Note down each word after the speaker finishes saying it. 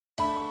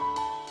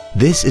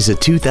This is a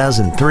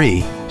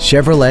 2003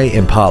 Chevrolet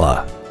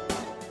Impala.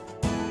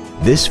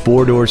 This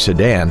four-door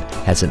sedan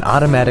has an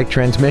automatic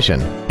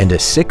transmission and a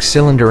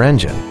six-cylinder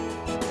engine.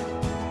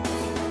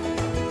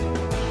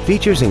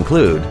 Features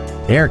include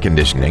air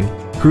conditioning,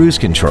 cruise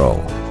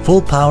control,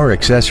 full power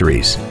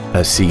accessories,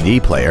 a CD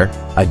player,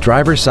 a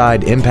driver's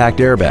side impact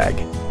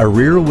airbag, a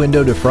rear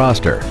window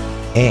defroster,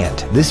 and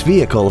this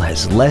vehicle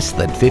has less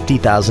than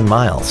 50,000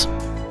 miles.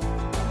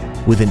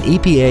 With an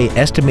EPA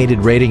estimated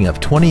rating of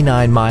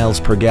 29 miles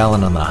per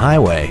gallon on the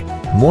highway,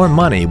 more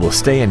money will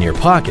stay in your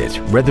pocket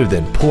rather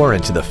than pour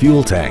into the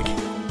fuel tank.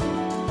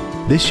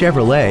 This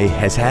Chevrolet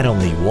has had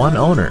only one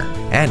owner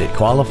and it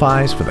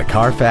qualifies for the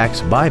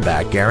Carfax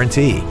buyback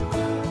guarantee.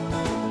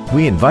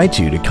 We invite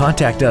you to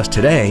contact us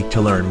today to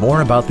learn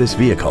more about this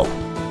vehicle.